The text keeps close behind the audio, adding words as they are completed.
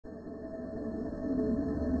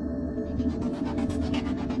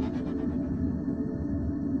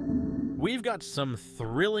We've got some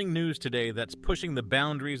thrilling news today that's pushing the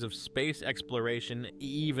boundaries of space exploration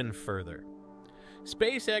even further.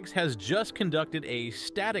 SpaceX has just conducted a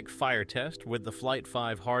static fire test with the Flight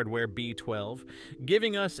 5 hardware B12,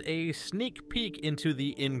 giving us a sneak peek into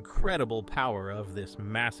the incredible power of this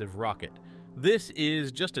massive rocket. This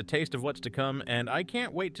is just a taste of what's to come, and I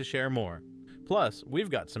can't wait to share more. Plus,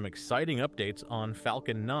 we've got some exciting updates on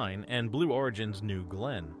Falcon 9 and Blue Origin's New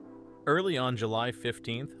Glenn. Early on July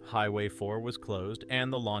 15th, Highway 4 was closed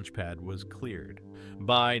and the launch pad was cleared.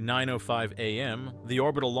 By 9:05 a.m., the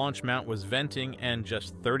orbital launch mount was venting, and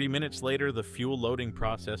just 30 minutes later the fuel loading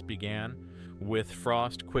process began, with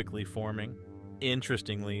frost quickly forming.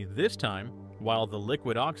 Interestingly, this time, while the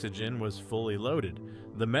liquid oxygen was fully loaded,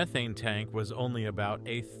 the methane tank was only about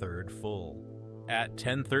a third full. At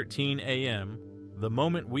 10:13 a.m., the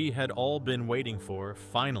moment we had all been waiting for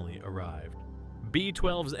finally arrived.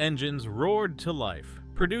 B12's engines roared to life,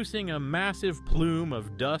 producing a massive plume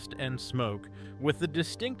of dust and smoke with the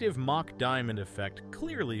distinctive mock diamond effect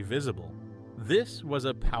clearly visible. This was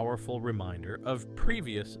a powerful reminder of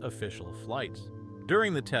previous official flights.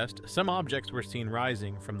 During the test, some objects were seen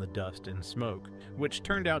rising from the dust and smoke, which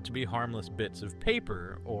turned out to be harmless bits of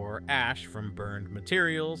paper or ash from burned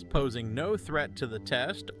materials, posing no threat to the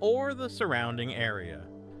test or the surrounding area.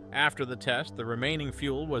 After the test, the remaining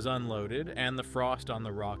fuel was unloaded and the frost on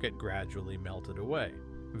the rocket gradually melted away.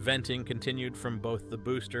 Venting continued from both the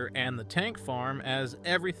booster and the tank farm as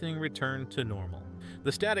everything returned to normal.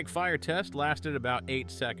 The static fire test lasted about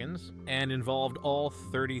 8 seconds and involved all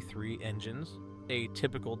 33 engines, a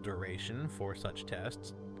typical duration for such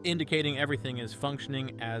tests, indicating everything is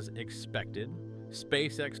functioning as expected.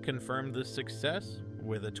 SpaceX confirmed the success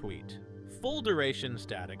with a tweet. Full duration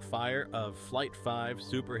static fire of Flight 5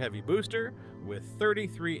 Super Heavy Booster with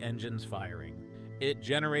 33 engines firing. It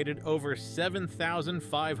generated over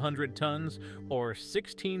 7,500 tons or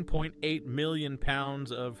 16.8 million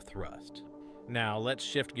pounds of thrust. Now let's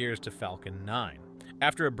shift gears to Falcon 9.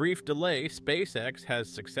 After a brief delay, SpaceX has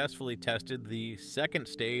successfully tested the second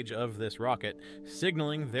stage of this rocket,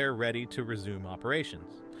 signaling they're ready to resume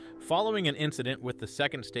operations. Following an incident with the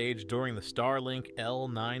second stage during the Starlink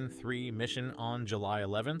L93 mission on July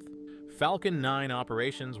 11th, Falcon 9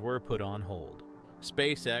 operations were put on hold.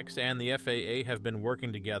 SpaceX and the FAA have been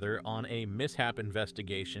working together on a mishap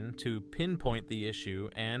investigation to pinpoint the issue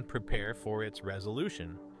and prepare for its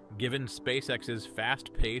resolution. Given SpaceX's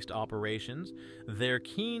fast-paced operations, they're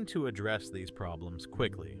keen to address these problems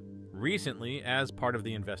quickly. Recently, as part of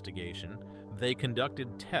the investigation, they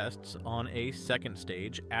conducted tests on a second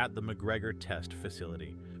stage at the McGregor test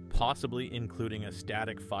facility, possibly including a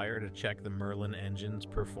static fire to check the Merlin engine's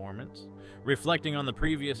performance. Reflecting on the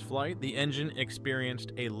previous flight, the engine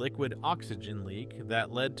experienced a liquid oxygen leak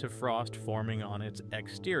that led to frost forming on its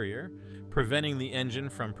exterior, preventing the engine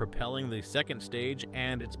from propelling the second stage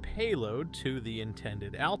and its payload to the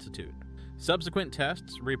intended altitude. Subsequent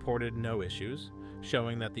tests reported no issues,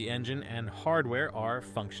 showing that the engine and hardware are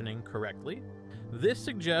functioning correctly. This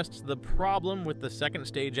suggests the problem with the second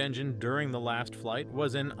stage engine during the last flight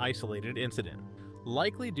was an isolated incident,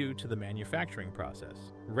 likely due to the manufacturing process,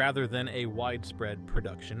 rather than a widespread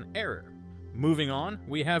production error. Moving on,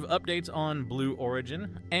 we have updates on Blue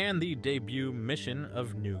Origin and the debut mission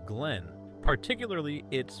of New Glenn, particularly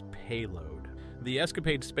its payload. The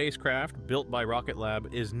Escapade spacecraft, built by Rocket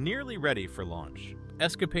Lab, is nearly ready for launch.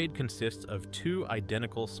 Escapade consists of 2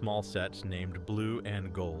 identical small sets named Blue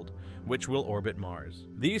and Gold, which will orbit Mars.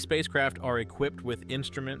 These spacecraft are equipped with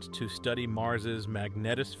instruments to study Mars's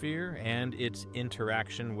magnetosphere and its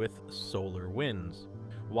interaction with solar winds.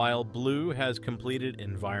 While Blue has completed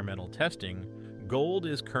environmental testing, Gold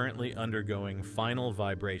is currently undergoing final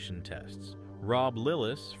vibration tests. Rob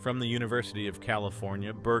Lillis from the University of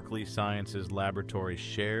California, Berkeley Sciences Laboratory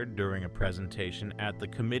shared during a presentation at the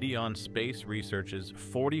Committee on Space Research's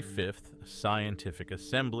 45th Scientific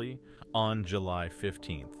Assembly on July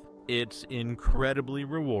 15th. It's incredibly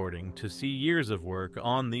rewarding to see years of work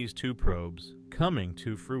on these 2 probes coming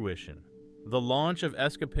to fruition. The launch of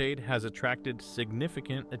Escapade has attracted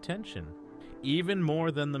significant attention, even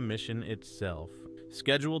more than the mission itself.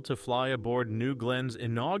 Scheduled to fly aboard New Glenn's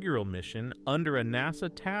inaugural mission under a NASA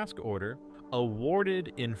task order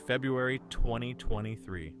awarded in February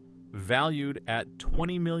 2023. Valued at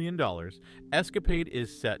 $20 million, Escapade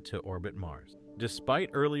is set to orbit Mars.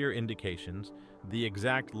 Despite earlier indications, the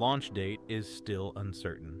exact launch date is still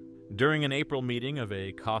uncertain. During an April meeting of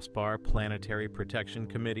a COSPAR Planetary Protection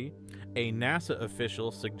Committee, a NASA official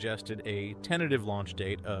suggested a tentative launch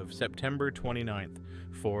date of September 29th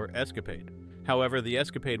for Escapade. However, the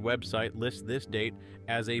Escapade website lists this date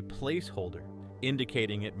as a placeholder,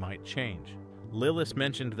 indicating it might change. Lillis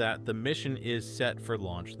mentioned that the mission is set for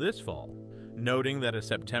launch this fall, noting that a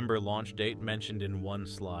September launch date mentioned in one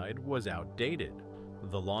slide was outdated.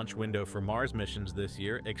 The launch window for Mars missions this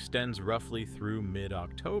year extends roughly through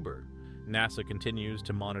mid-October. NASA continues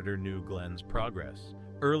to monitor New Glenn's progress.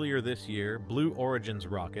 Earlier this year, Blue Origin's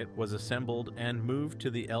rocket was assembled and moved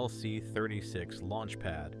to the LC-36 launch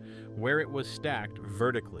pad, where it was stacked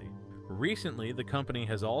vertically. Recently, the company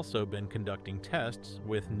has also been conducting tests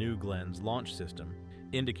with New Glenn's launch system,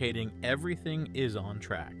 indicating everything is on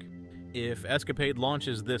track. If Escapade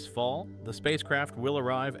launches this fall, the spacecraft will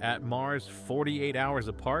arrive at Mars 48 hours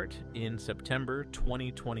apart in September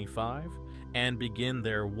 2025 and begin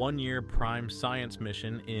their one-year prime science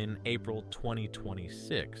mission in April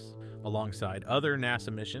 2026. Alongside other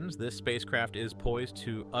NASA missions, this spacecraft is poised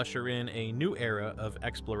to usher in a new era of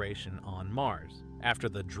exploration on Mars. After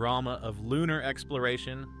the drama of lunar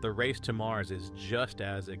exploration, the race to Mars is just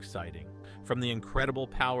as exciting. From the incredible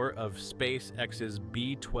power of SpaceX's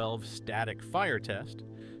B12 static fire test,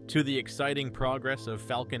 to the exciting progress of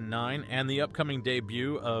Falcon 9 and the upcoming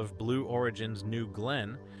debut of Blue Origin's New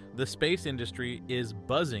Glenn, the space industry is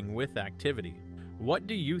buzzing with activity. What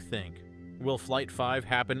do you think? Will Flight 5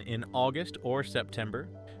 happen in August or September?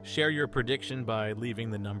 Share your prediction by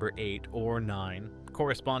leaving the number 8 or 9,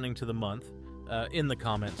 corresponding to the month, in the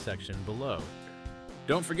comment section below.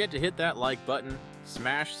 Don't forget to hit that like button,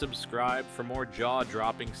 smash subscribe for more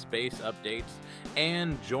jaw-dropping space updates,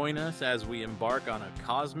 and join us as we embark on a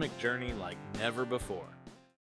cosmic journey like never before.